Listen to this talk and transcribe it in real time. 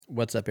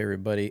What's up,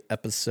 everybody?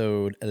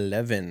 Episode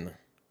 11,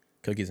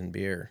 Cookies and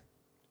Beer,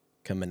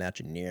 coming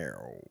at you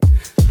now.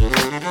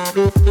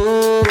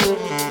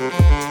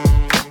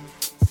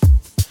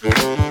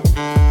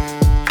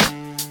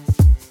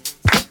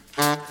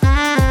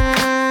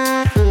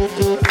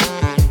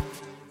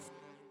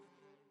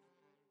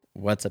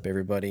 What's up,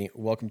 everybody?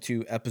 Welcome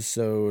to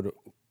episode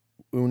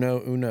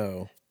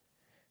uno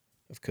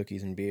of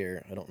Cookies and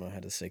Beer. I don't know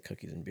how to say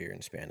cookies and beer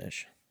in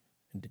Spanish.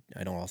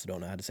 I also don't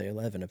know how to say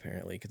 11,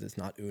 apparently, because it's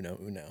not uno.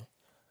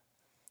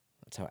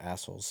 That's how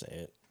assholes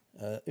say it.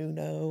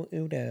 Uno.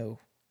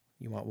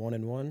 You want 1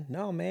 and 1?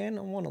 No, man,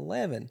 I want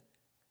 11.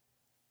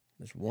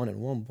 There's 1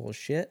 and 1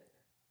 bullshit.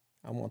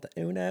 I want the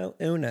uno.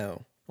 I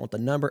want the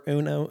number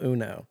uno.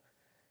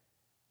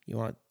 You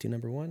want 2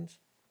 number 1s?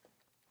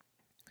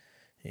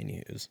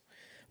 Anywho's.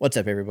 What's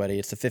up, everybody?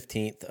 It's the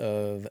 15th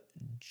of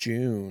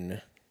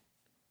June.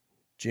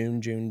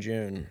 June.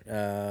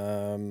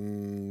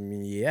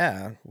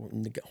 Yeah.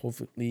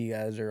 Hopefully you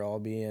guys are all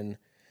being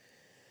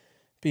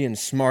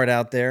smart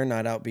out there,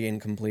 not out being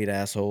complete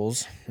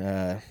assholes.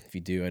 If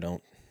you do, I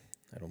don't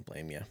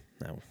blame you.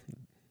 No,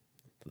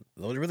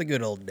 those were the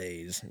good old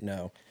days.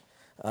 No.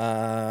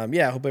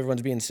 Yeah, hope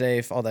everyone's being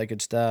safe, all that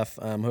good stuff.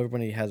 Hope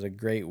everybody has a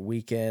great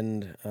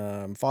weekend,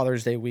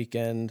 Father's Day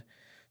weekend.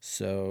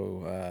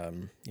 So,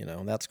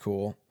 that's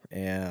cool.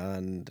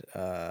 And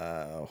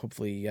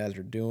hopefully you guys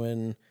are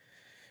doing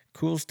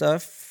cool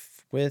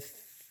stuff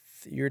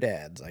with your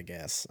dads, I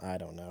guess. I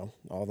don't know.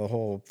 All the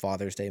whole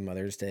Father's Day,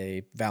 Mother's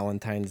Day,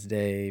 Valentine's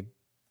Day,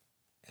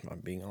 if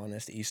I'm being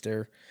honest,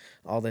 Easter,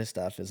 all this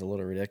stuff is a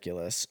little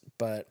ridiculous.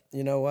 But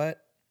you know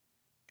what?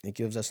 It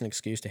gives us an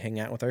excuse to hang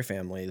out with our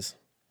families.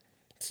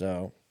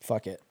 So,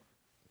 fuck it.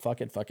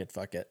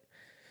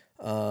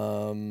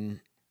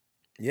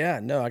 Yeah,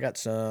 no, I got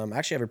some.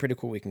 Actually, I have a pretty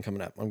cool weekend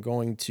coming up. I'm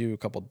going to a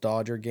couple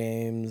Dodger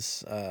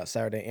games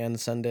Saturday and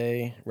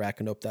Sunday,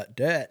 racking up that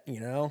debt,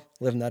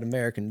 living that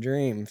American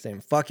dream,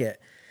 saying, fuck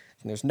it.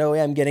 And there's no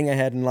way I'm getting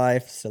ahead in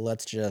life, so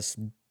let's just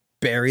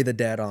bury the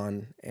debt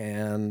on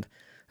and,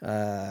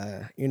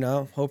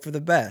 hope for the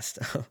best.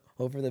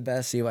 Hope for the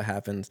best, see what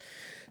happens.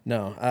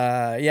 No,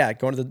 yeah,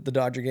 going to the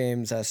Dodger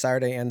games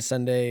Saturday and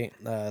Sunday.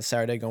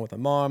 Saturday going with my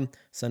mom,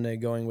 Sunday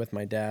going with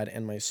my dad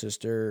and my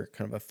sister.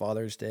 Kind of a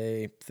Father's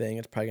Day thing.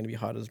 It's probably gonna be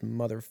hot as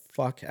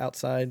motherfuck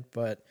outside,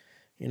 but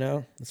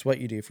it's what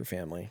you do for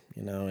family.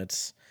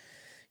 It's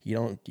you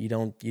don't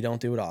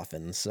do it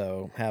often.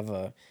 So have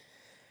a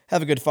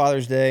good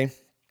Father's Day.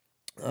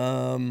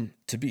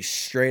 To be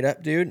straight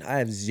up, dude, I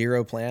have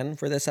zero plan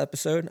for this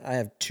episode. I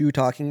have 2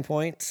 talking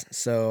points,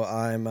 so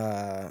I'm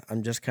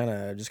just kind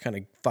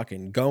of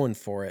fucking going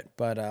for it.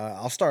 But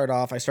I'll start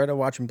off. I started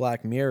watching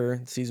Black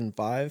Mirror season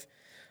 5.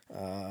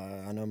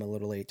 I know I'm a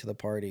little late to the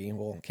party.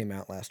 Well, it came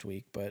out last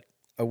week, but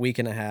a week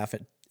and a half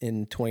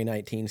in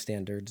 2019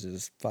 standards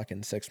is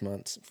fucking 6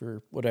 months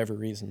for whatever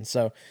reason.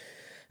 So,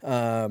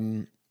 I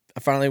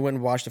finally went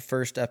and watched the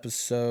first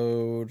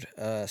episode,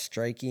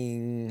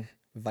 Striking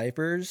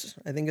Vipers,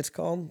 I think it's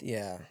called.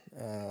 Yeah.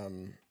 I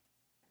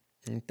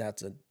think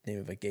that's a name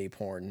of a gay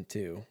porn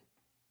too.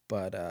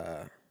 But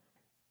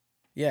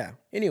yeah.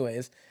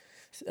 Anyways,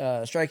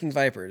 Striking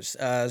Vipers.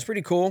 It's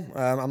pretty cool.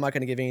 I'm not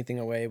going to give anything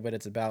away, but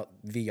it's about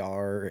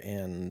VR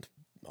and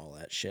all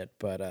that shit.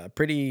 But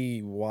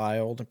pretty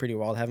wild.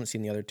 Haven't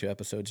seen the other 2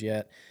 episodes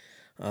yet.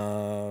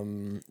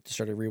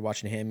 Started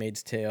rewatching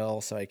Handmaid's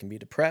Tale so I can be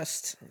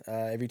depressed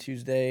every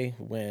Tuesday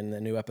when a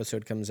new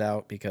episode comes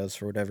out because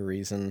for whatever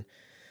reason,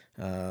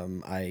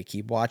 I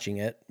keep watching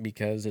it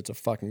because it's a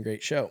fucking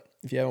great show.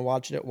 If you haven't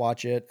watched it,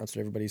 watch it. That's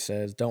what everybody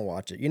says. Don't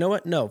watch it. You know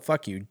what? No,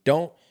 fuck you.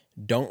 Don't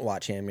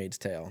watch Handmaid's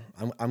Tale.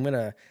 I'm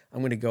gonna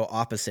go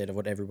opposite of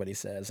what everybody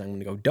says. I'm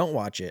gonna go, don't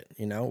watch it.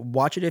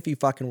 Watch it if you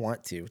fucking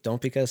want to.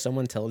 Don't because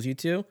someone tells you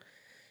to.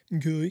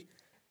 Okay.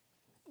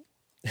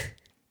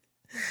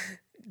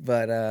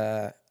 But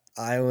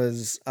I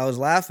was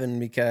laughing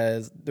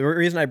because the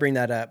reason I bring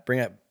up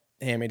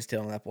Handmaid's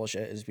Tale and that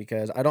bullshit is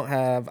because I don't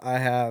have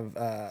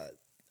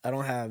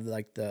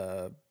like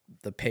the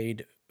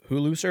paid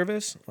Hulu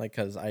service, like,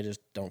 cause I just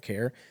don't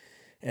care.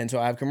 And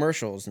so I have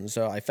commercials. And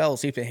so I fell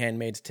asleep at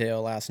Handmaid's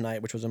Tale last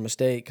night, which was a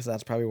mistake because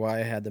that's probably why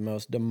I had the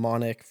most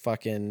demonic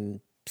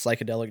fucking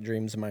psychedelic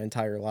dreams in my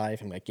entire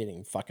life. I'm like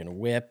getting fucking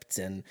whipped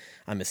and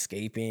I'm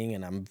escaping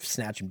and I'm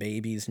snatching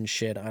babies and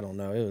shit. I don't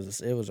know.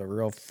 It was a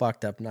real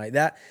fucked up night.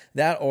 No,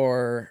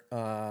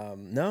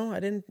 I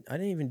didn't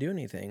even do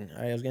anything.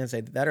 I was gonna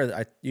say that, or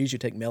I usually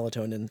take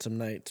melatonin some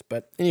nights.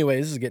 But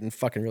anyways, this is getting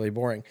fucking really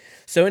boring.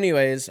 So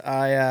anyways,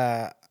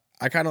 I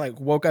kind of like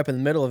woke up in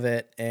the middle of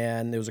it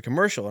and there was a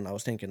commercial and I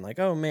was thinking like,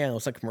 oh man, it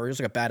was like a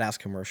badass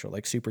commercial,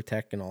 like super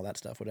tech and all that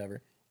stuff,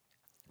 whatever.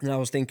 And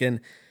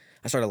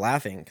I started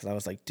laughing because I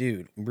was like,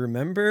 dude,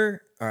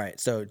 remember? All right.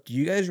 So do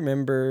you guys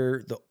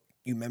remember the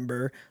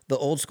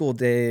old school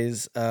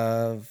days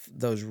of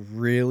those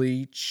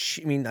really,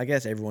 I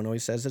guess everyone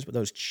always says this, but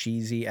those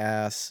cheesy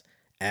ass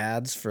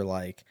ads for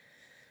like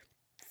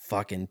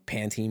fucking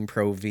Pantene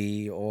Pro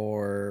V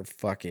or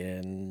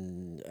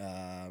fucking,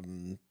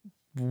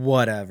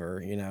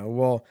 whatever,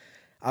 Well,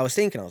 I was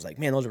thinking, I was like,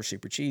 man, those were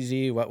super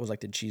cheesy. What was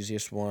like the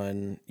cheesiest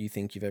one you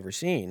think you've ever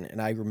seen?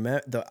 And I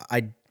remember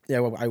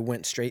I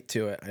went straight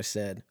to it. I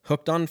said,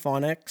 Hooked on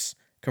Phonics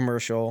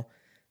commercial,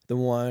 the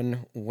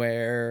one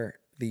where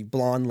the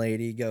blonde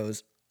lady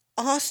goes,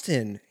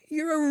 Austin,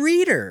 you're a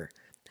reader.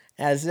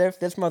 As if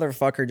this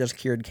motherfucker just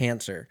cured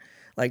cancer.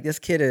 Like, this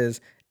kid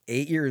is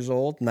 8 years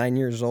old, 9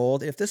 years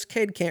old. If this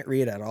kid can't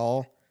read at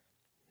all,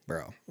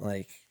 bro,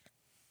 like,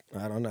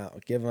 I don't know.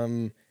 Give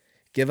him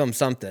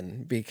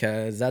something,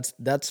 because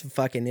that's a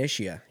fucking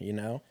issue, you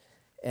know?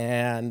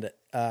 And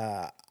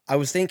I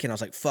was thinking, I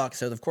was like, fuck.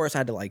 So of course I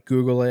had to like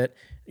Google it.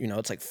 You know,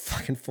 it's like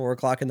fucking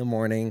 4:00 in the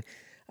morning.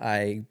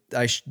 I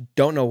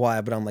don't know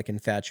why, but I'm like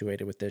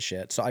infatuated with this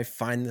shit. So I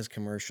find this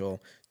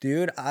commercial,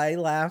 dude. I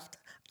laughed.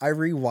 I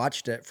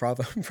rewatched it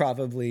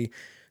probably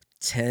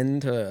 10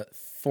 to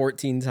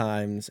 14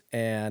 times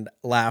and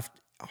laughed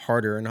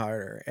harder and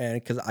harder. And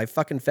because I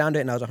fucking found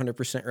it and I was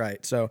 100%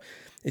 right. So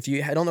if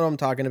you don't know what I'm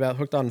talking about,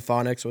 Hooked on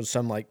Phonics was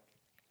some like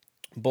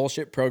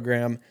bullshit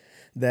program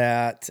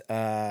that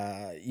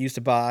used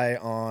to buy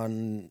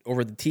on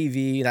over the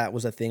TV. That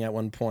was a thing at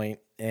one point.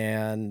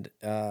 And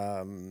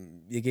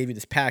they gave you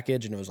this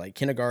package, and it was like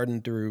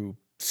kindergarten through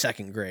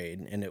second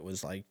grade. And it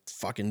was like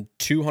fucking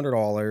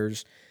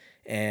 $200.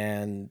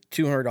 And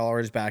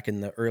 $200 back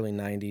in the early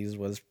 90s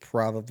was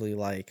probably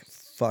like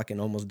fucking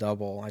almost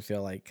double, I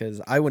feel like, because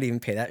I wouldn't even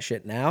pay that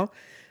shit now.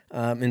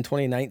 In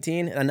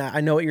 2019, and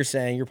I know what you're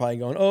saying. You're probably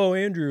going, "Oh,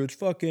 Andrew, it's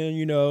fucking,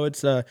 you know,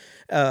 it's a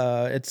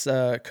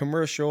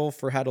commercial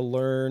for how to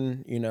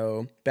learn, you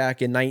know,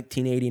 back in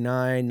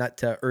 1989, not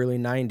to early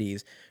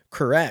 90s."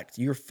 Correct,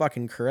 you're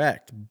fucking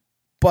correct.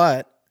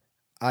 But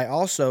I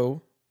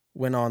also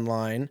went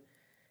online,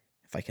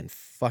 if I can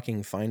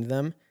fucking find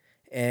them,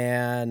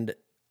 and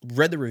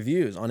read the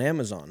reviews on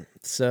Amazon.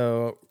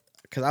 So,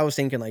 because I was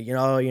thinking, like,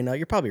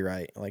 you're probably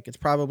right. Like, it's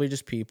probably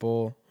just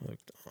people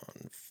hooked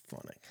on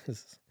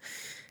phonics.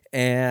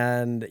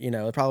 And, you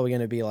know, it's probably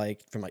going to be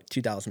like from like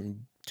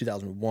 2000,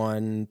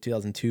 2001,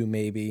 2002,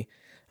 maybe.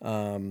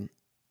 No,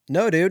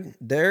 dude,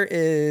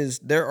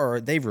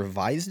 they've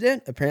revised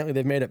it. Apparently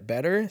they've made it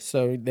better.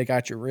 So they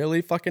got you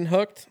really fucking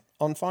hooked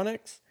on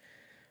phonics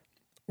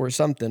or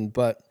something.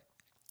 But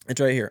it's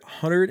right here,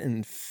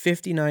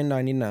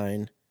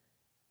 $159.99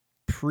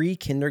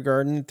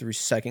 pre-kindergarten through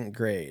second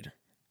grade.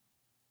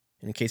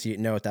 And in case you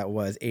didn't know what that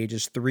was,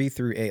 ages 3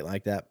 through 8,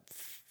 like that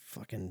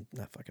fucking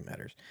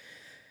matters.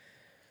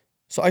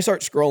 So I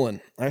start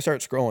scrolling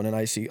and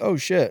I see, oh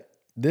shit,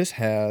 this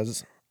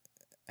has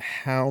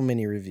how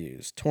many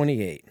reviews?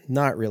 28.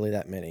 Not really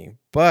that many,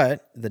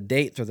 but the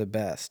dates are the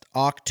best.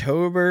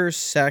 October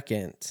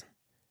 2nd,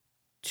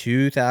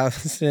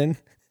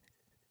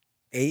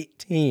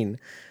 2018.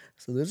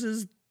 So this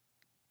is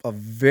a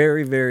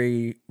very,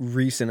 very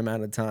recent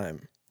amount of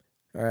time.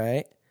 All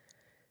right.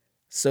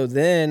 So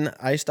then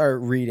I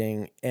start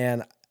reading,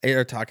 and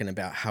they're talking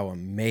about how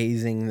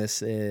amazing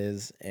this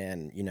is,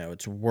 and, you know,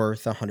 it's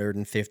worth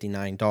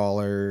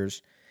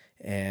 $159,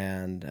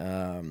 and,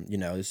 you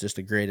know, it's just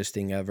the greatest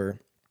thing ever.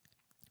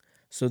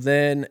 So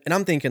then, and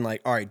I'm thinking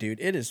like, all right, dude,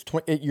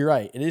 you're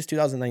right. It is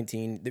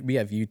 2019. We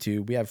have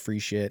YouTube. We have free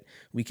shit.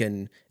 We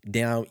can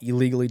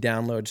illegally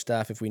download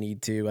stuff if we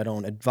need to. I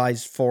don't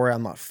advise for it.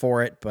 I'm not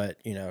for it, but,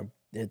 you know,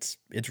 it's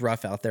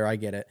rough out there. I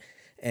get it.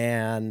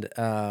 And,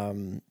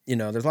 you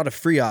know, there's a lot of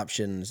free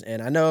options.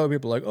 And I know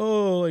people are like,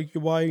 oh, like,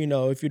 why, you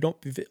know, if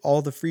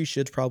all the free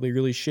shit's probably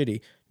really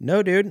shitty.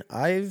 No, dude,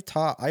 I've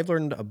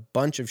learned a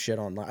bunch of shit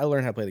online. I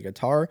learned how to play the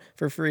guitar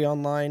for free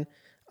online.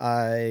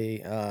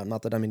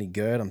 Not that I'm any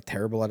good. I'm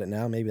terrible at it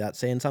now. Maybe that's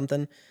saying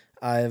something.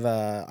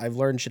 I've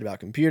learned shit about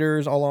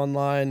computers all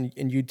online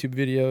in YouTube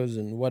videos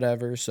and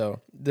whatever.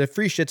 So the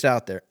free shit's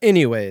out there.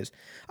 Anyways,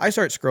 I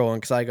start scrolling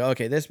because I go,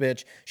 okay, this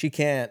bitch, she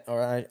can't,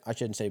 or I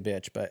shouldn't say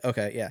bitch, but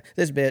okay, yeah,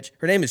 this bitch,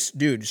 her name is,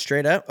 dude,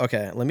 straight up.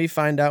 Okay, let me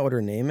find out what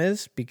her name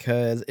is,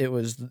 because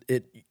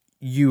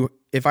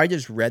if I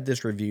just read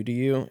this review to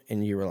you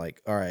and you were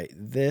like, all right,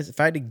 if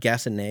I had to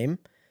guess a name,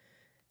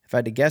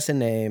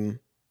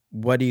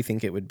 what do you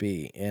think it would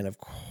be? And of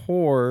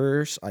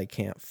course, I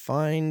can't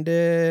find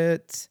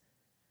it.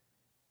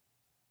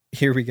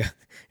 Here we go.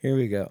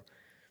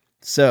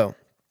 So,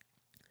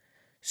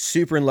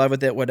 super in love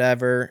with it,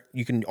 whatever.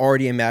 You can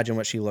already imagine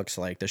what she looks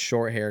like. The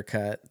short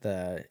haircut,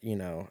 you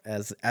know,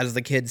 as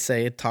the kids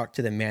say, let's talk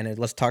to the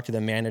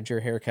manager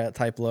haircut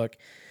type look.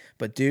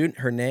 But dude,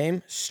 her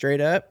name,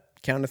 straight up,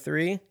 count of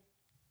 3,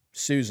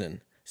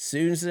 Susan.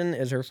 Susan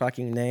is her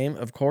fucking name.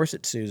 Of course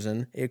it's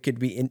Susan. It could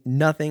be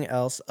nothing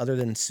else other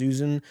than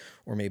Susan,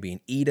 or maybe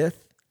an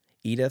Edith.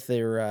 Edith,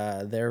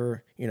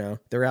 they're you know,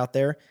 they're out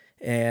there.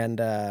 And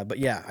but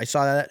yeah, I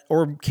saw that.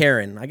 Or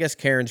Karen. I guess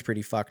Karen's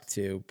pretty fucked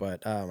too,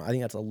 but I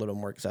think that's a little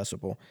more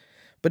accessible.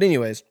 But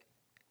anyways,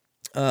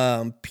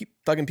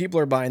 fucking people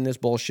are buying this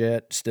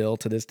bullshit still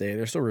to this day.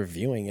 They're still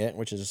reviewing it,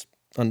 which is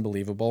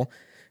unbelievable.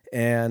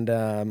 And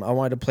I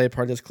wanted to play a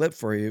part of this clip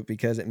for you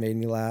because it made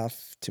me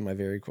laugh to my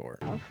very core.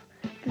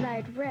 Because I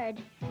had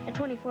read a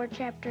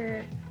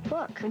 24-chapter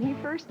book. When he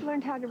first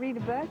learned how to read a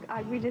book,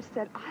 we just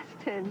said,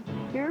 Austin,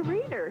 you're a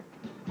reader.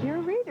 You're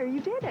a reader. You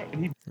did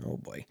it. Oh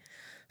boy.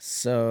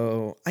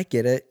 So I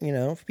get it.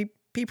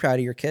 Be proud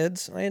of your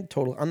kids. I'm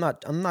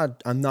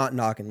not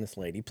knocking this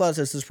lady. Plus,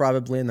 this is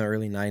probably in the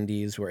early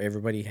 '90s where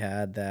everybody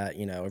had that.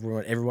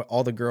 Everyone,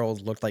 all the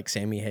girls looked like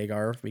Sammy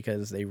Hagar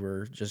because they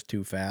were just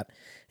too fat,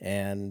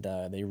 and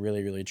they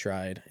really, really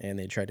tried, and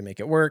they tried to make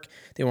it work.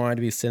 They wanted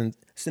to be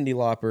Cyndi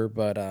Lauper,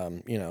 but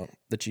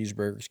the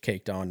cheeseburgers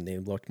caked on, and they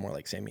looked more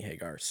like Sammy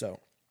Hagar. So,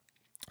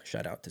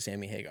 shout out to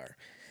Sammy Hagar.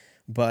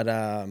 But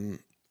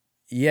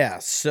yeah,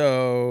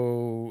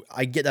 so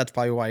I get that's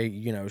probably why,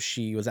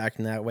 she was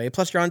acting that way.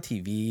 Plus, you're on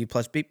TV.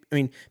 Plus,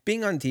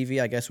 being on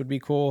TV, I guess, would be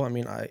cool.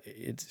 I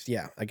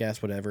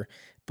guess, whatever.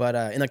 But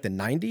in like the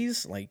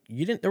 90s, like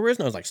there was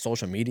no like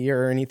social media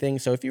or anything.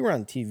 So if you were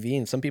on TV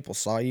and some people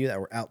saw you that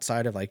were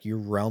outside of like your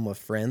realm of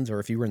friends,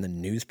 or if you were in the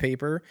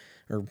newspaper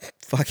or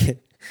fucking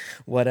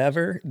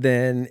whatever,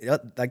 then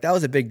like that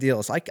was a big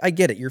deal. So I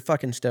get it. You're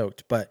fucking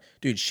stoked. But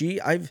dude,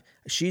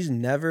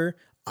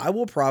 I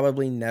will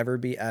probably never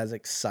be as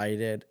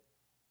excited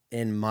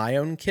in my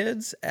own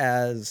kids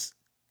as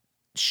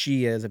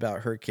she is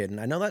about her kid. And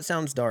I know that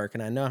sounds dark,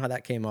 and I know how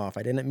that came off.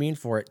 I didn't mean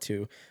for it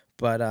to,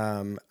 but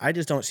I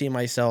just don't see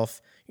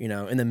myself,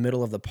 in the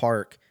middle of the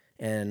park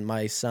and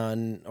my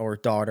son or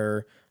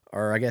daughter,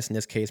 or I guess in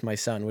this case, my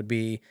son would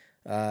be,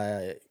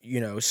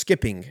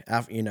 skipping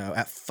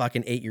at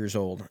fucking 8 years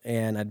old.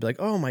 And I'd be like,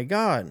 oh my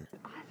God.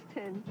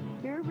 Austin,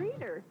 you're a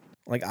reader.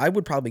 Like, I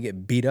would probably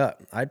get beat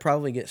up. I'd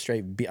probably get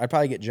I'd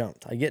probably get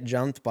jumped. I'd get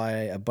jumped by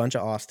a bunch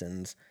of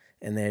Austins,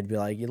 and they'd be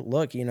like,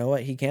 look, you know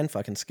what? He can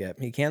fucking skip.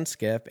 He can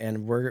skip,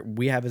 and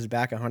we have his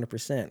back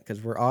 100%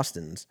 because we're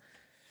Austins.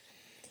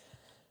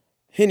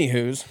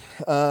 Anywho's,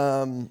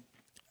 I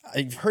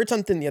heard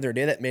something the other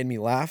day that made me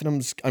laugh,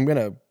 and I'm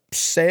gonna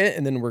say it,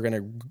 and then we're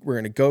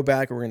gonna go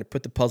back and we're gonna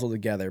put the puzzle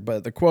together.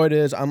 But the quote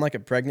is, "I'm like a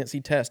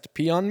pregnancy test.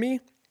 Pee on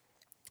me."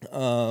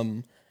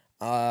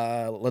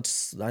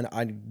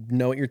 I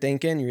know what you're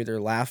thinking. You're either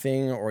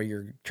laughing or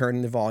you're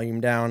turning the volume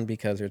down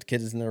because there's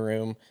kids in the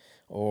room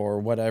or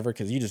whatever,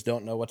 because you just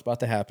don't know what's about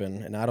to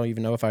happen. And I don't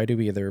even know if I do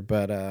either.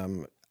 But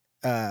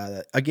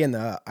again,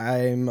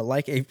 I'm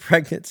like a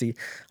pregnancy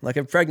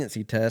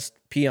test.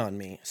 Pee on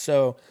me.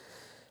 So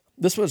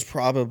this was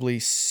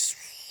probably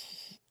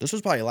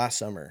last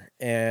summer,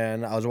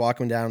 and I was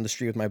walking down the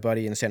street with my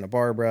buddy in Santa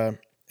Barbara,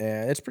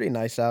 and it's pretty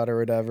nice out or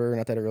whatever.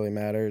 Not that it really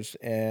matters.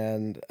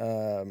 And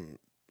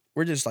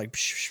we're just like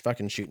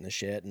fucking shooting the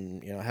shit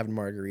and, having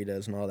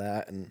margaritas and all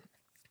that. And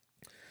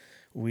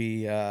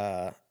we,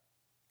 we're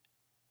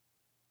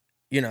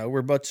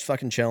both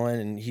fucking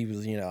chilling. And he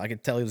was, I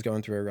could tell he was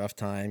going through a rough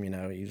time. He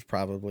was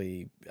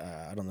probably,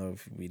 I don't know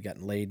if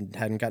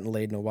hadn't gotten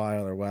laid in a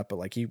while or what,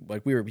 but he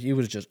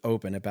was just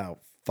open about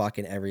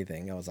fucking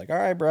everything. I was like, all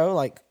right, bro,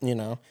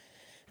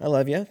 I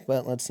love you,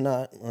 but let's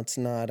not,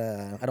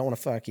 I don't want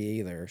to fuck you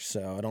either.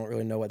 So I don't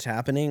really know what's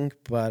happening,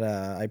 but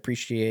I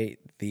appreciate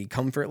the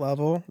comfort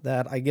level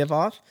that I give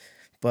off.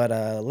 But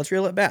let's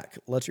reel it back.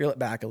 Let's reel it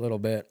back a little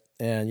bit.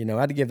 And, I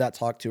had to give that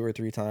talk 2 or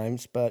 3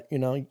 times, but, you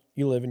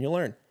live and you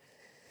learn.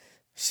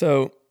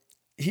 So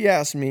he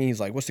asked me, he's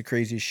like, what's the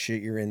craziest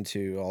shit you're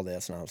into, all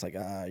this? And I was like,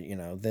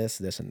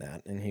 this, and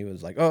that. And he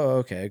was like, oh,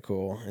 okay,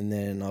 cool. And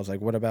then I was like,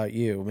 what about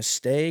you?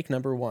 Mistake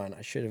number 1.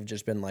 I should have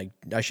just been like,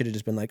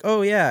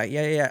 oh,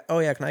 yeah. Oh,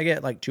 yeah, can I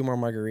get like 2 more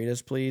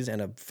margaritas, please?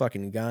 And a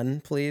fucking gun,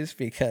 please?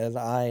 Because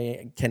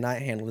I cannot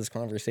handle this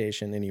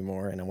conversation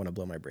anymore, and I want to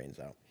blow my brains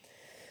out.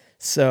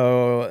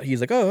 So he's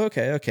like, oh,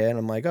 okay. And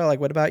I'm like, oh, like,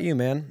 what about you,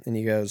 man? And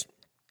he goes,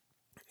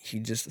 he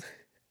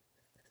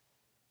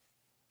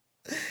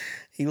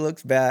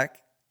looks back.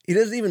 He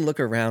doesn't even look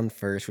around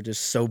first, which is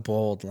so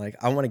bold. Like,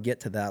 I want to get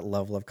to that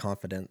level of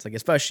confidence, like,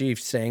 especially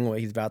saying what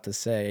he's about to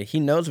say. He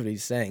knows what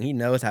he's saying. He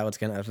knows how it's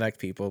going to affect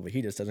people, but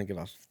he just doesn't give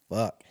a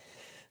fuck.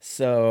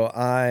 So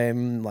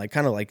I'm like,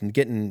 kind of like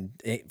getting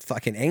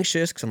fucking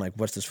anxious because I'm like,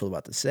 what's this fool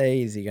about to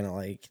say? Is he going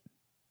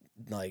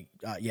to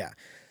yeah.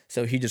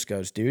 So he just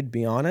goes, dude,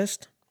 be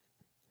honest.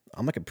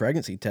 I'm like a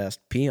pregnancy test.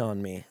 Pee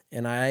on me.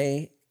 And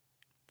I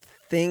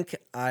think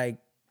I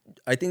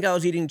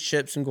was eating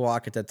chips and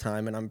guac at the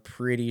time, and I'm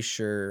pretty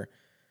sure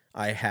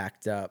I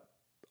hacked up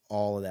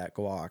all of that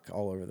guac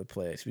all over the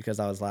place because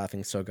I was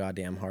laughing so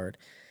goddamn hard.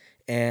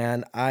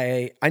 And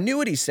I knew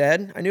what he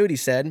said.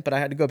 But I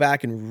had to go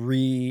back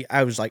and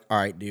I was like, all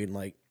right, dude,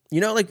 like,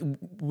 like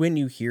when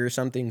you hear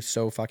something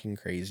so fucking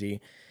crazy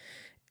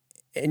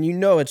and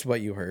it's what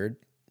you heard,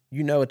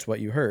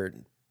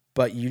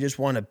 but you just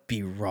want to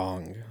be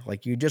wrong.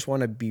 Like, you just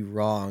want to be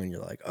wrong. And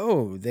you're like,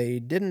 oh, they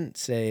didn't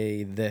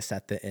say this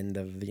at the end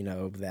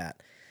of,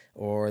 that.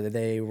 Or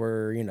they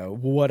were,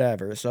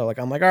 whatever. So, like,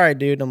 I'm like, all right,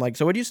 dude. I'm like,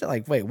 so what do you say?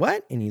 Like, wait,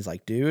 what? And he's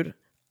like, dude,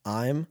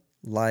 I'm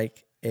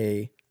like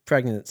a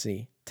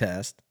pregnancy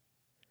test.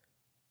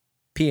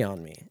 Pee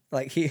on me.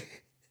 Like, he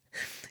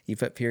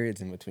put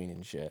periods in between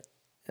and shit.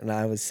 And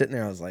I was sitting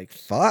there. I was like,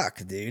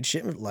 fuck, dude.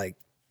 Shit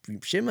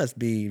must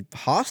be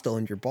hostile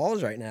in your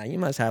balls right now. You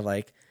must have,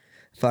 like,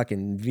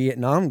 fucking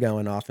Vietnam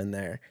going off in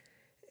there.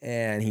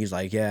 And he's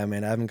like, yeah,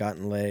 man, I haven't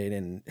gotten laid.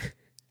 And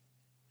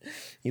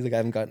He's like, I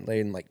haven't gotten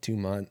laid in like 2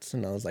 months.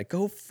 And I was like,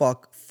 go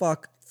fuck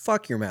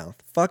your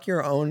mouth. Fuck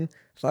your own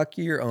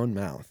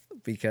mouth,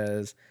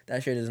 because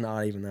that shit is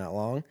not even that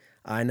long.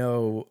 I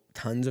know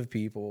tons of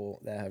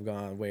people that have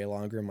gone way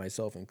longer,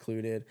 myself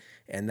included,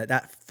 and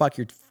that fuck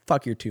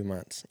your 2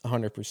 months,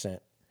 100%.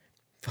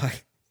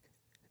 Fuck.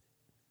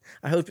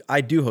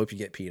 I do hope you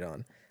get peed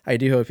on. I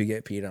do hope you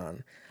get peed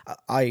on.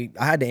 I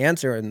had to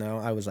answer him though.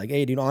 I was like,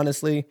 hey, dude,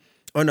 honestly.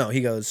 Oh no,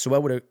 he goes, so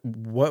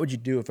what would you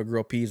do if a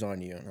girl pees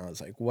on you? And I was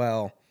like,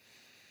 well,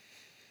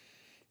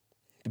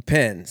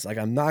 depends. Like,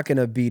 I'm not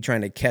gonna be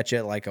trying to catch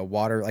it like a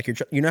water, like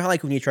you know how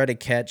like when you try to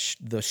catch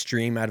the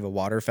stream out of a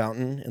water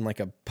fountain in like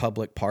a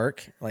public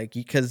park, like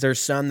because there's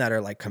some that are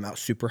like come out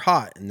super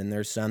hot, and then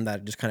there's some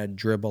that just kind of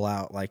dribble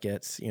out like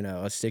it's a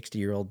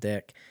 60-year-old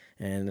dick,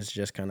 and it's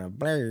just kind of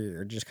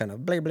blur, just kind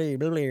of blur, blur,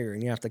 blur,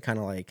 and you have to kind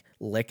of like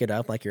lick it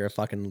up like you're a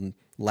fucking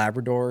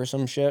Labrador or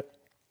some shit.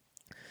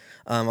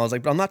 I was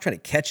like, but I'm not trying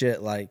to catch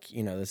it like,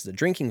 this is a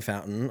drinking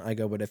fountain. I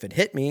go, but if it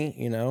hit me,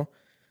 you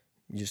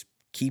just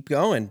keep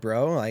going,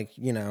 bro. Like,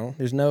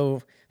 there's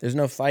no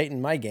fight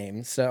in my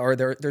game. So, or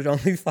there's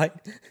only fight.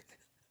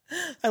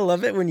 I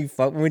love it when you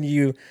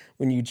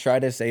try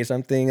to say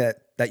something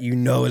that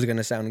is going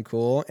to sound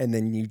cool, and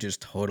then you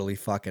just totally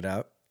fuck it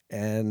up.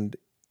 And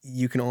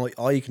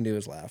all you can do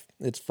is laugh.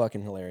 It's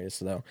fucking hilarious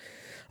though.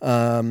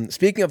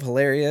 Speaking of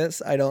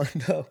hilarious, I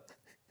don't know.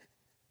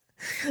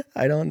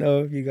 I don't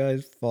know if you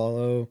guys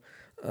follow.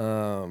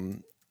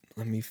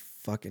 Let me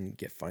fucking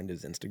find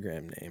his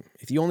Instagram name.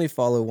 If you only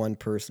follow one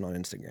person on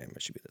Instagram,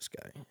 it should be this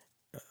guy.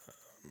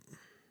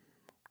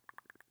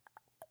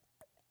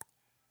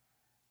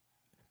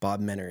 Bob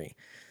Menery.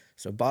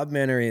 So Bob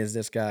Menery is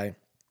this guy.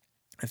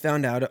 I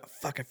found out. I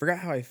forgot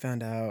how I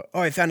found out.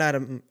 Oh, I found out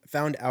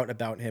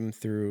about him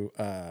through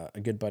a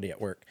good buddy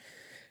at work.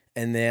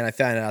 And then I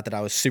found out that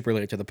I was super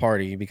late to the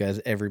party because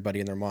everybody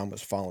and their mom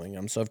was following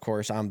him. So, of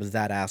course, I was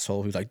that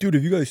asshole who's like, dude,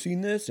 have you guys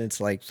seen this? And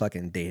it's like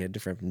fucking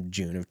dated from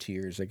June of 2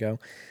 years ago.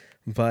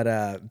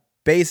 But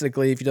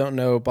basically, if you don't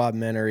know Bob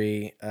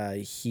Menery,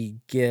 he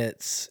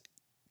gets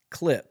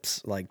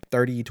clips, like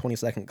 30,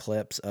 20-second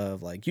clips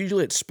of like,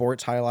 usually it's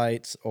sports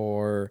highlights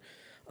or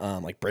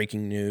like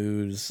breaking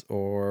news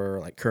or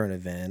like current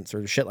events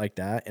or shit like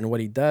that. And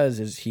what he does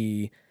is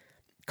he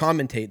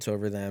commentates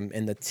over them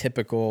in the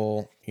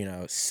typical,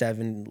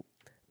 1970s,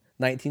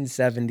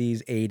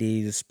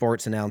 80s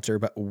sports announcer,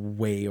 but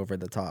way over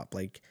the top,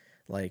 like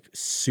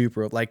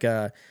super, like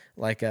if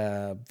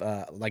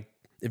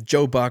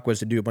Joe Buck was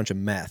to do a bunch of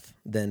meth,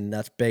 then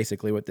that's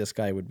basically what this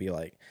guy would be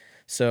like.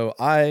 So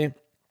the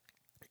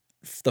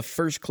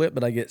first clip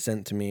that I get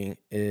sent to me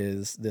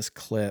is this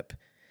clip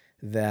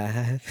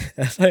that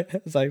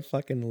as I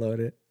fucking load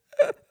it.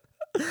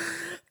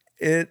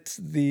 It's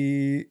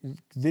the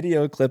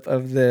video clip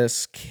of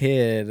this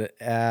kid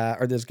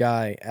or this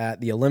guy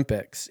at the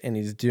Olympics, and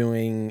he's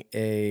doing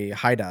a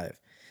high dive,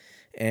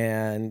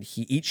 and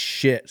he eats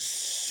shit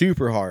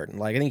super hard.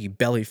 Like, I think he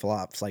belly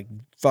flops like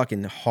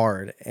fucking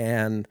hard,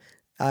 and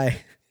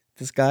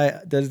this guy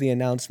does the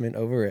announcement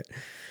over it.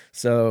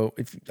 So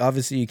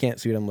obviously you can't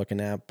see what I'm looking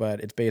at,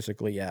 but it's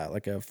basically,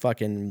 like a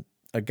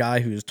guy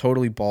who's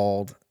totally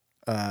bald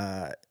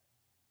in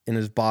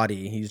his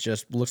body. He's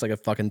just looks like a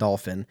fucking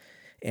dolphin.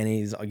 And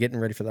he's getting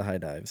ready for the high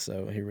dive.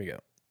 So here we go.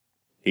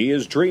 He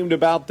has dreamed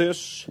about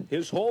this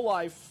his whole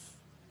life.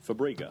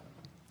 Fabriga,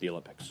 the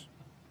Olympics.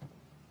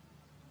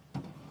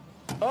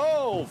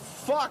 Oh,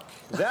 fuck.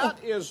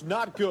 That is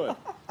not good.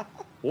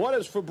 What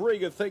does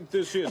Fabriga think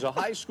this is? A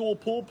high school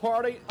pool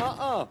party?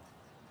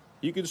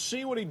 You can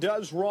see what he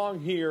does wrong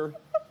here.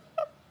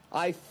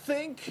 I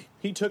think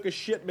he took a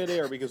shit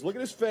midair because look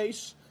at his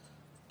face.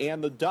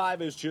 And the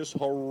dive is just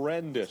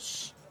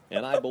horrendous.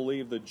 And I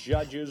believe the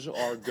judges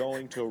are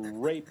going to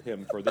rape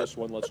him for this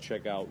one. Let's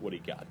check out what he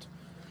got.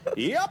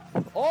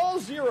 Yep, all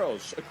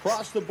zeros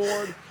across the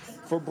board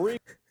for Bree.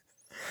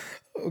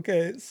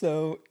 Okay,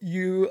 so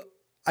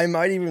I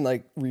might even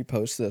like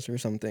repost this or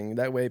something.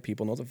 That way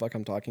people know what the fuck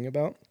I'm talking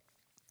about.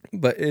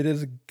 But it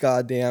is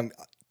goddamn,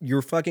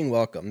 you're fucking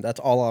welcome. That's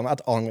all I'm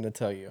going to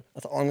tell you.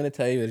 That's all I'm going to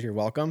tell you is you're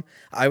welcome.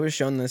 I was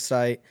shown this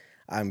site.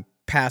 I'm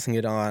passing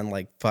it on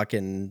like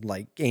fucking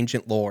like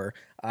ancient lore.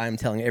 I'm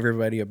telling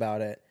everybody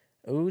about it.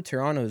 Oh,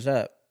 Toronto's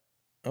up.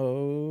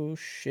 Oh,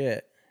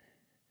 shit.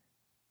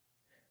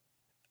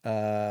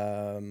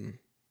 That's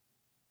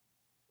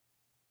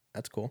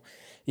cool.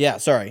 Yeah,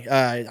 sorry.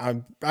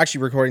 I'm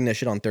actually recording this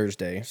shit on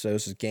Thursday. So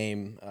this is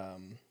game,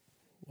 5,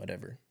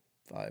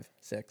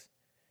 6.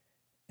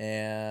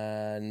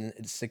 And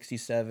it's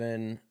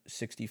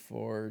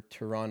 67-64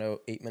 Toronto,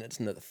 8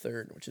 minutes into the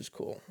third, which is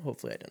cool.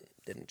 Hopefully I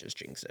didn't just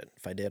jinx it.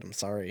 If I did, I'm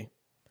sorry.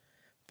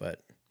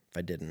 But if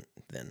I didn't,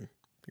 then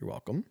you're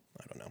welcome.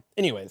 I don't know.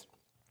 Anyways,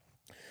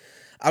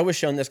 I was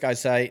shown this guy's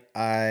site.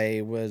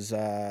 I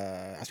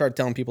started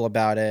telling people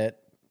about it,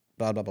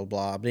 blah, blah, blah,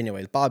 blah. But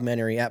anyways, Bob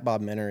Menery, at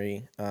Bob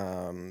Menery,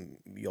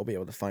 you'll be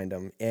able to find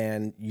him.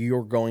 And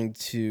you're going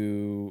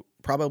to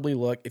probably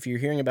look, if you're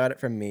hearing about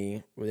it from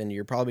me, then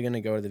you're probably going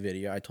to go to the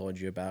video I told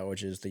you about,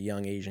 which is the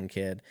young Asian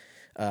kid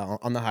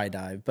on the high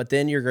dive. But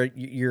then you're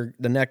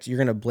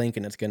gonna blink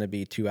and it's gonna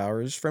be 2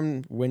 hours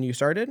from when you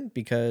started,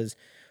 because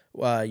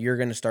you're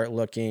gonna start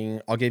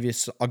looking. I'll give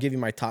you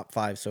my top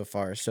 5 so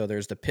far. So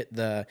there's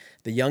the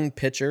young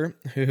pitcher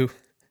who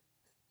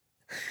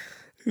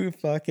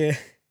fucking,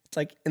 it's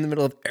like in the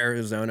middle of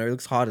Arizona. It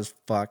looks hot as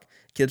fuck.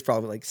 Kid's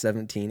probably like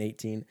 17,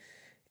 18.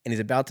 And he's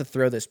about to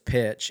throw this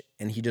pitch,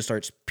 and he just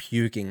starts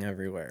puking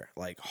everywhere,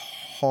 like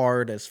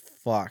hard as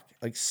fuck,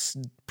 like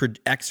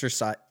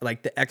exercise,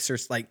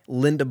 like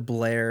Linda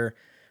Blair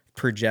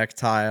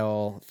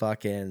projectile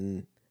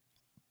fucking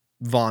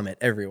vomit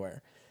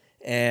everywhere.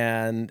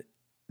 And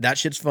that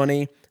shit's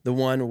funny. The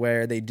one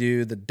where they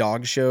do the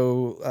dog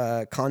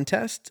show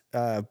contest,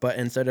 but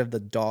instead of the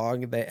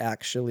dog, they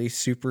actually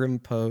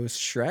superimpose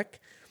Shrek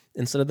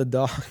instead of the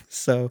dog.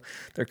 So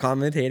they're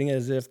commentating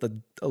as if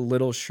a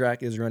little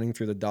Shrek is running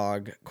through the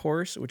dog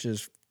course, which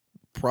is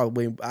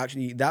probably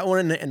actually that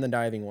one and the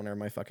diving one are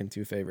my fucking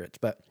 2 favorites.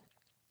 But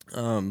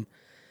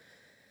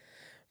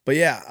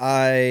yeah,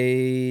 I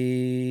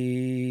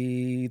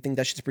think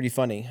that shit's pretty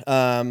funny.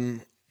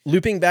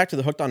 Looping back to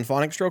the Hooked on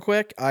Phonics real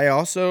quick, I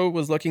also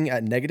was looking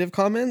at negative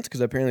comments because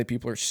apparently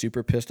people are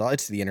super pissed off.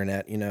 It's the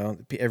internet, you know.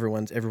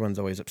 Everyone's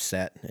always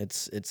upset.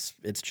 It's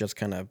just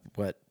kind of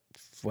what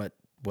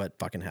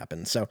fucking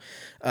happens. So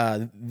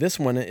this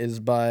one is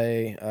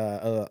by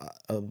a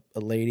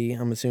lady,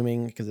 I'm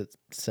assuming, because it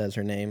says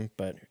her name,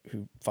 but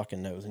who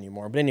fucking knows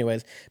anymore. But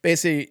anyways,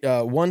 basically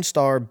 1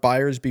 star,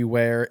 buyers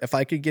beware. If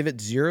I could give it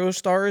 0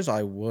 stars,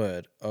 I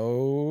would.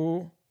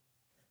 Oh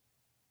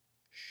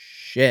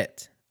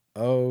shit.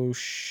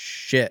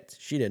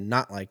 She did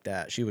not like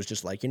that. She was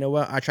just like, you know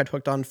what? I tried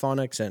Hooked on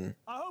Phonics and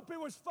I hope it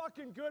was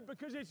fucking good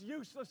because it's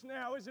useless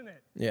now, isn't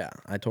it? yeah,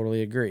 I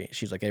totally agree.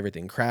 She's like,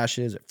 everything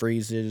crashes, it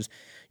freezes.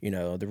 You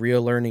know, the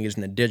real learning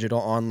isn't a digital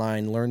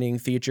online learning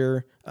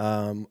feature,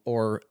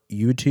 or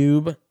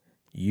YouTube.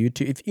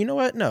 If you know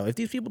what? No, if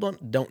these people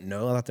don't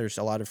know that there's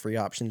a lot of free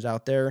options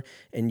out there,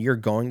 and you're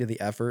going through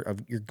the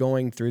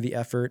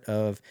effort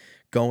of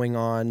going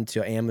on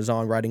to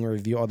Amazon, writing a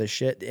review, all this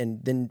shit,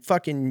 and then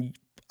fucking,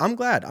 I'm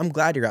glad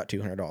you're out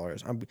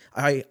 $200.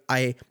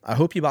 I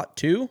hope you bought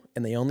 2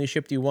 and they only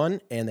shipped you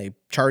 1 and they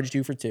charged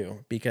you for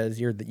 2 because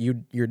you're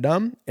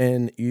dumb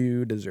and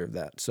you deserve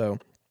that. So,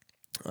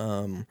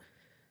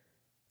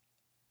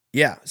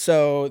 yeah.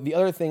 So the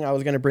other thing I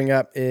was going to bring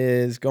up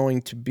is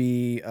going to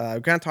be, we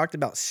kind of talked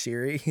about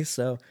Siri.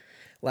 So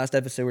last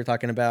episode we were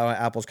talking about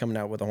Apple's coming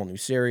out with a whole new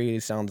Siri.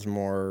 Sounds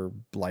more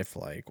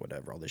lifelike,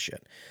 whatever, all this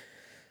shit.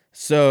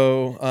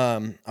 So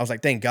I was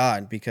like, thank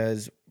God,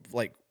 because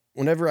like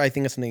whenever I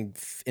think of something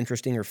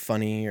interesting or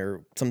funny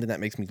or something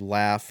that makes me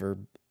laugh or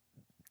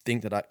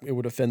think that it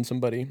would offend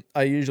somebody,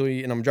 I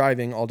usually, and I'm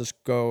driving, I'll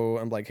just go,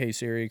 I'm like, hey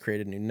Siri,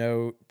 create a new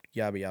note,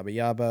 yabba, yabba,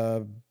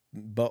 yabba,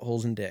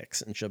 buttholes and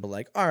dicks. And she'll be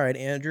like, all right,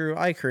 Andrew,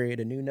 I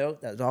create a new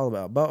note that's all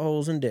about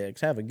buttholes and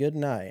dicks. Have a good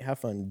night. Have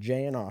fun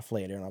jaying off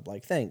later. And I'm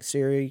like, thanks,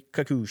 Siri,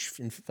 kakoosh,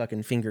 and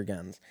fucking finger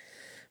guns.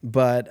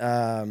 But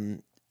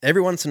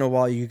every once in a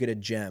while you get a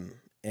gem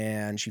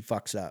and she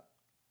fucks up.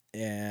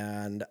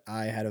 And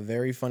I had a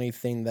very funny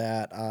thing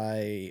that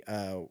I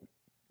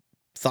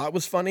thought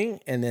was funny,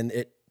 and then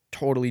it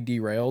totally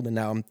derailed, and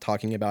now I'm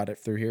talking about it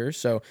through here.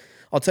 So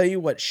I'll tell you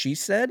what she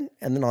said,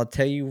 and then I'll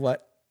tell you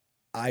what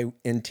I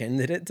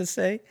intended it to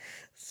say.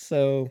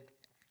 So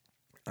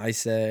I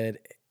said,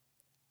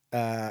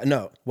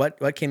 no,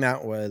 what came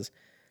out was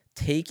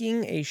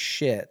taking a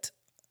shit,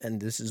 and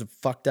this is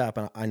fucked up,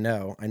 and I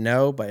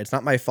know, but it's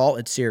not my fault,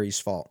 it's Siri's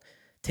fault.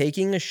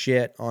 Taking a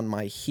shit on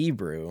my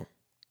Hebrew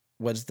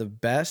was the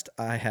best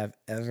I have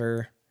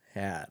ever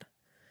had.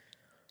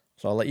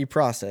 So I'll let you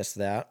process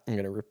that. I'm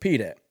going to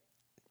repeat it.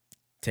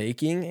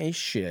 Taking a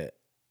shit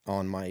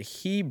on my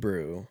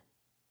Hebrew.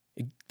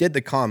 It did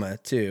the comma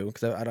too,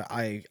 because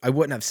I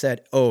wouldn't have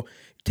said, oh,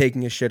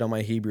 taking a shit on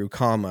my Hebrew,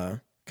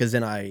 comma, because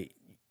then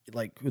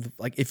like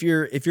if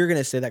you're going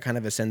to say that kind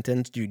of a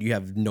sentence, dude, you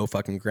have no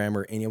fucking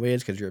grammar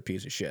anyways, because you're a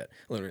piece of shit,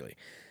 literally.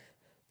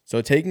 So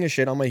taking a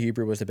shit on my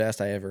Hebrew was the best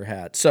I ever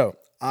had. So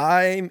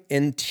I'm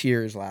in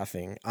tears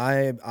laughing.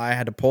 I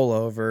had to pull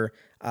over.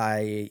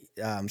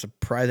 I'm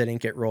surprised I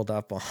didn't get rolled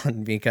up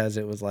on because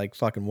it was like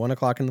fucking 1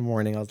 o'clock in the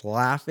morning. I was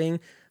laughing.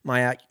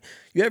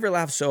 You ever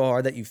laugh so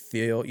hard that you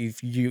feel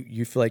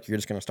like you're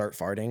just gonna start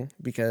farting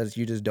because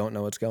you just don't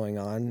know what's going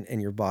on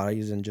and your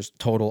body's in just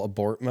total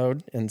abort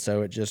mode, and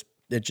so it just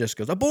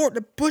goes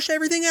abort, push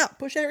everything out.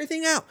 You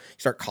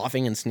start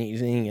coughing and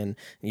sneezing and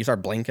you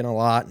start blinking a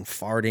lot and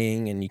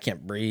farting and you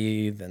can't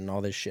breathe and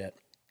all this shit.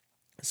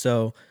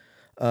 So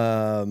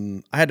I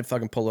had to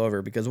fucking pull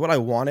over because what I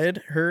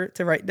wanted her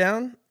to write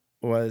down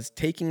was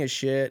taking a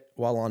shit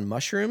while on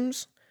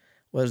mushrooms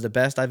was the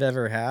best I've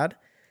ever had.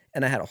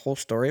 And I had a whole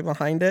story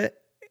behind it.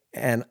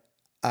 And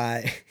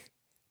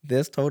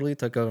this totally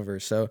took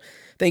over. So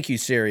thank you,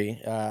 Siri,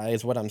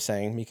 is what I'm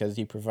saying, because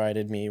you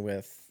provided me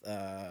with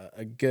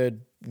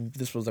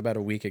this was about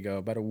a week ago,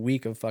 about a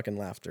week of fucking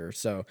laughter.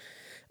 So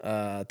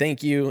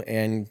thank you.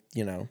 And,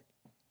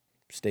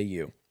 stay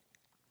you.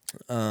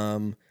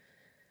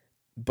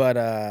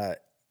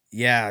 But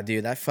Yeah,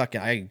 dude, I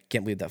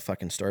can't believe that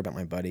fucking story about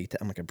my buddy.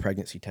 I'm like a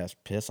pregnancy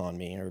test piss on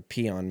me or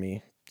pee on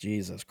me.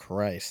 Jesus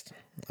Christ.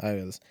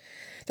 It's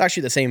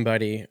actually the same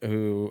buddy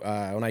who,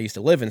 when I used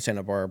to live in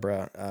Santa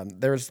Barbara,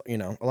 there's,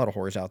 a lot of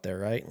whores out there,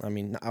 right? I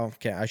mean,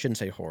 okay, I shouldn't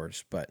say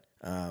whores, but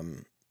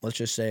let's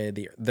just say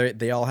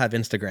they all have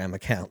Instagram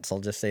accounts. I'll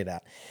just say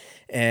that.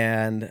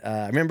 And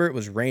I remember it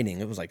was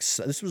raining. It was like,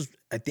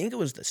 I think it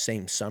was the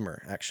same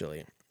summer,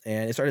 actually.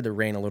 And it started to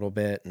rain a little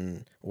bit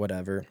and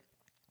whatever.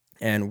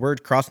 And we're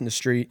crossing the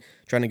street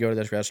trying to go to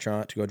this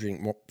restaurant to go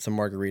drink some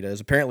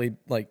margaritas. Apparently,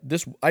 like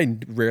this, I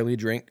rarely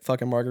drink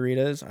fucking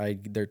margaritas.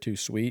 They're too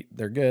sweet.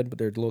 They're good, but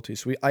they're a little too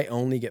sweet. I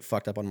only get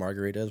fucked up on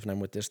margaritas when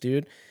I'm with this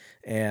dude,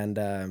 and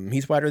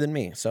he's whiter than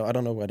me, so I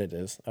don't know what it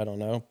is. I don't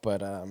know,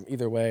 but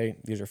either way,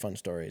 these are fun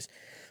stories.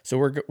 So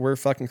we're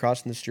fucking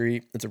crossing the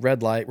street. It's a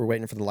red light. We're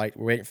waiting for the light.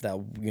 We're waiting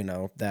for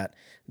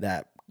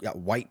that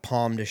white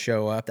palm to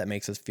show up that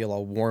makes us feel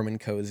all warm and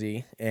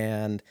cozy.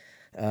 And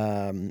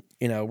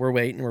we're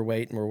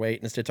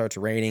waiting. It starts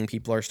raining.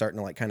 People are starting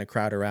to like kind of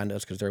crowd around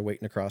us because they're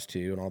waiting to cross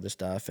too and all this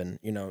stuff. And,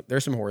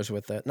 there's some whores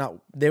with it.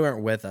 They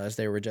weren't with us.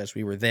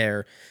 We were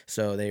there.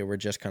 So they were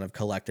just kind of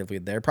collectively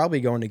there, probably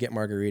going to get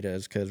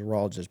margaritas because we're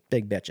all just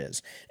big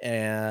bitches.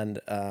 And,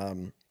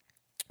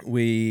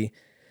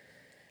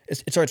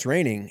 it starts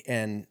raining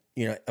and,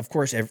 of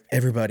course,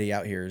 everybody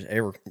out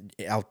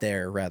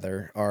there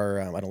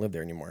are, I don't live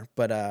there anymore,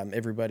 but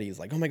everybody's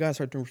like, oh my God,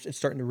 it's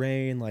starting to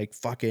rain, like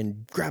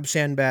fucking grab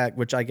sandbag,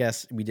 which I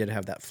guess we did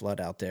have that flood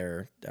out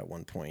there at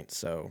one point.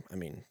 So, I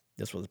mean,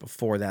 this was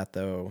before that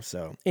though.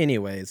 So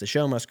anyways, the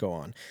show must go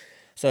on.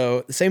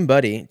 So the same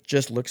buddy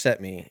just looks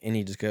at me and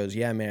he just goes,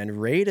 yeah, man,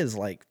 rain is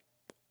like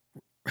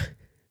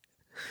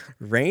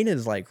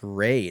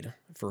raid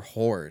for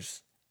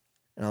whores.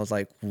 And I was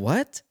like,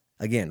 what?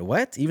 Again,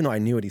 what? Even though I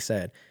knew what he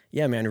said.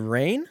 Yeah, man,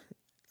 rain,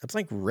 that's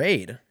like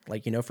raid.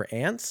 Like, for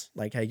ants,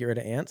 like how you get rid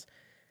of ants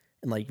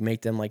and like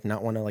make them like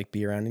not want to like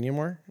be around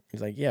anymore.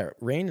 He's like, yeah,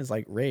 rain is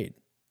like raid.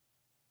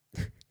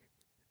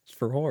 It's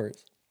for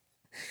whores.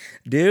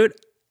 Dude,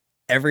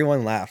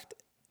 everyone laughed.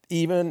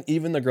 Even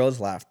the girls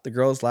laughed. The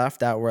girls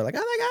laughed out. We're like, oh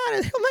my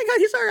God,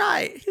 he's all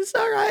right. He's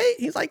all right.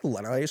 He's like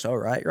literally so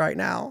right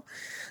now.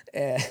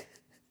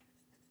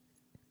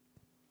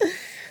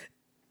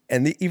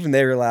 And even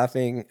they were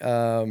laughing,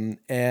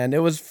 and it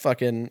was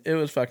fucking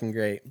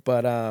great.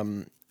 But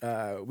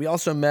we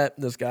also met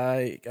this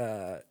guy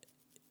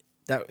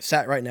that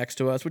sat right next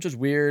to us, which is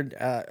weird.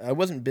 I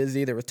wasn't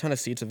busy; there was a ton of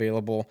seats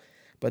available,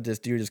 but this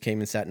dude just came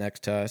and sat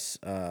next to us.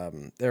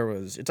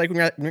 It's like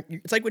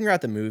when you're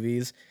at the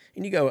movies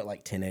and you go at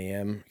like 10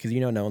 a.m. because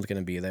no one's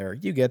gonna be there.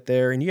 You get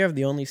there and you have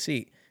the only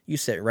seat. You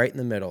sit right in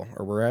the middle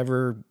or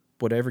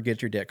whatever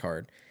gets your dick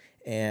hard.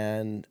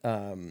 And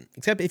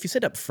except if you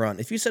sit up front,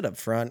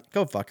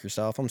 go fuck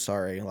yourself. I'm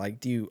sorry.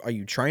 Like, are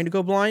you trying to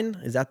go blind?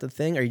 Is that the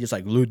thing? Or are you just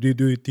like, look, dude,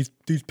 these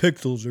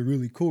pixels are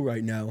really cool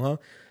right now,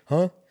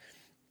 huh?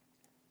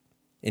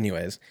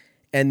 Anyways,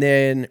 and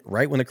then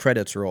right when the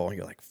credits roll,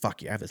 you're like,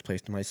 fuck, I have this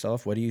place to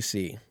myself. What do you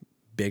see?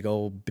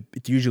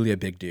 It's usually a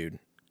big dude,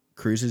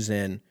 cruises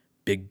in,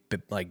 big,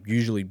 like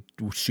usually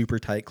super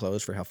tight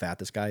clothes for how fat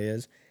this guy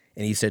is,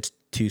 and he sits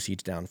 2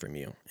 seats down from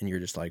you, and you're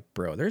just like,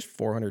 bro, there's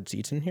 400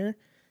 seats in here.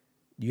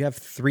 You have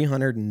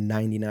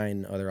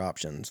 399 other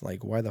options.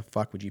 Like, why the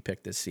fuck would you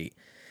pick this seat?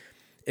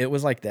 It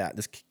was like that.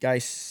 This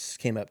guy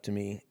came up to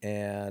me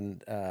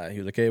and he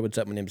was like, hey, what's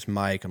up? My name's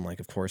Mike. I'm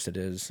like, of course it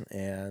is.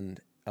 And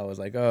I was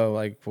like, oh,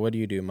 like, what do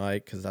you do,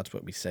 Mike? Because that's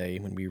what we say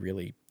when we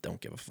really don't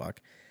give a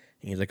fuck.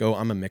 And he's like, oh,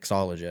 I'm a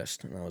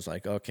mixologist. And I was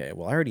like, okay,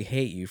 well, I already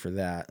hate you for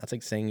that. That's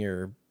like saying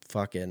you're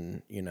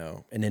fucking,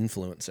 an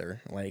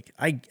influencer. Like,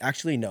 I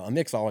actually know a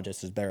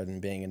mixologist is better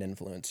than being an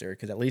influencer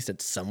because at least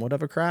it's somewhat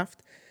of a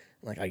craft.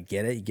 Like, I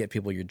get it. You get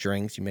people your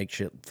drinks. You make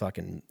shit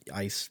fucking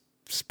ice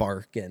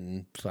spark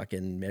and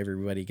fucking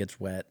everybody gets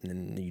wet and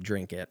then you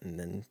drink it and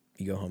then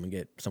you go home and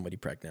get somebody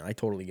pregnant. I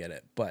totally get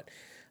it. But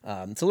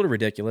it's a little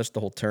ridiculous, the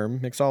whole term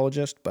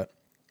mixologist. But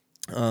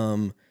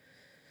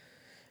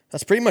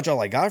that's pretty much all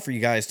I got for you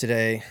guys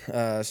today.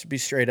 To be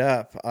straight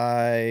up,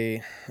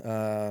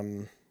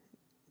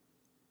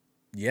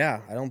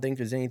 yeah, I don't think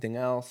there's anything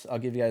else. I'll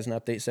give you guys an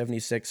update.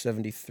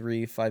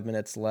 76-73, 5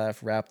 minutes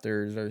left.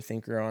 Raptors, I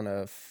think, are on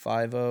a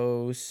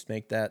 5-0,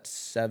 make that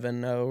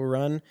 7-0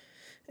 run.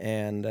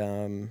 And,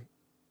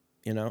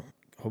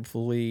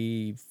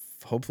 hopefully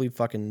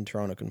fucking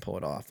Toronto can pull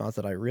it off. Not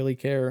that I really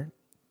care,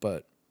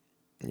 but,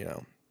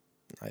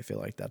 I feel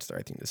like that's the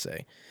right thing to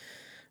say.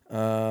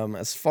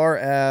 As far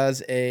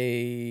as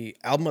a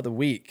album of the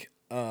week,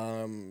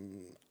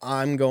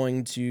 I'm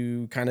going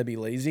to kind of be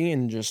lazy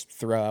and just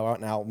throw out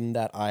an album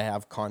that I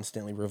have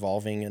constantly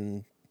revolving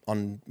in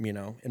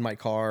my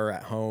car,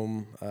 at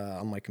home,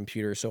 on my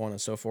computer, so on and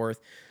so forth.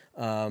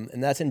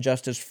 And that's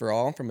Injustice for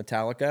All from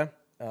Metallica.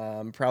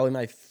 Probably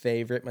my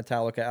favorite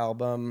Metallica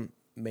album,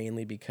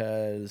 mainly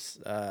because,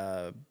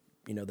 the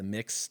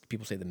mix,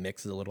 people say the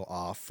mix is a little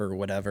off or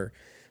whatever.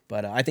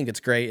 But I think it's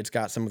great. It's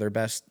got some of their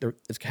best.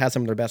 It has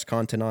some of their best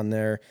content on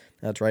there.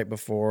 That's right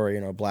before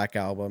Black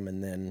Album,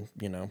 and then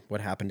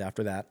what happened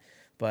after that.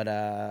 But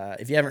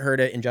if you haven't heard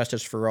it,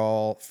 Injustice for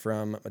All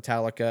from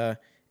Metallica.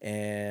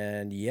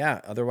 And yeah,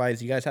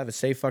 otherwise, you guys have a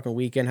safe fucking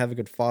weekend. Have a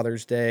good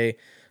Father's Day.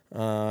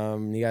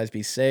 You guys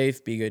be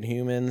safe, be good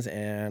humans,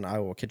 and I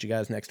will catch you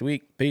guys next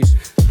week. Peace.